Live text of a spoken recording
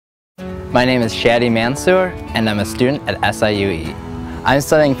My name is Shadee and I'm a student at SIUE. I'm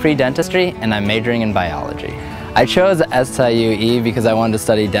studying pre-dentistry and I'm majoring in biology. I chose SIUE because I wanted to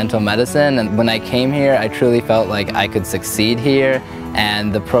study dental medicine, and when I came here I truly felt like I could succeed here,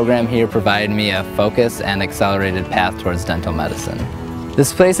 and the program here provided me a focus and accelerated path towards dental medicine.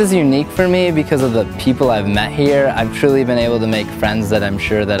 This place is unique for me because of the people I've met here. I've truly been able to make friends that I'm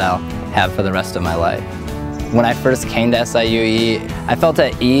sure that I'll have for the rest of my life. When I first came to SIUE, I felt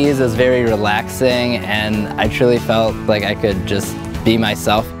at ease, it was very relaxing, and I truly felt like I could just be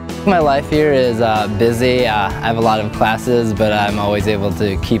myself. My life here is busy. I have a lot of classes, but I'm always able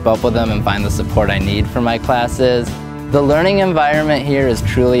to keep up with them and find the support I need for my classes. The learning environment here is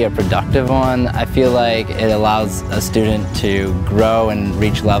truly a productive one. I feel like it allows a student to grow and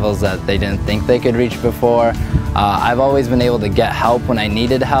reach levels that they didn't think they could reach before. I've always been able to get help when I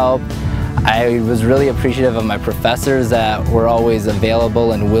needed help. I was really appreciative of my professors that were always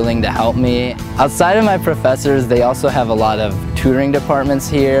available and willing to help me. Outside of my professors, they also have a lot of tutoring departments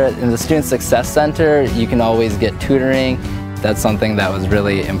here. In the Student Success Center, you can always get tutoring. That's something that was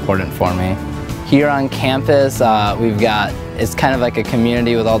really important for me. Here on campus, it's kind of like a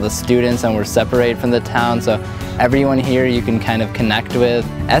community with all the students, and we're separated from the town, so everyone here you can kind of connect with.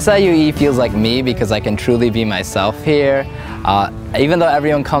 SIUE feels like me because I can truly be myself here. Even though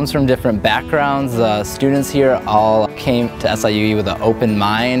everyone comes from different backgrounds, the students here all came to SIUE with an open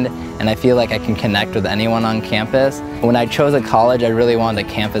mind, and I feel like I can connect with anyone on campus. When I chose a college, I really wanted a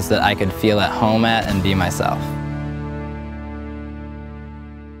campus that I could feel at home at and be myself.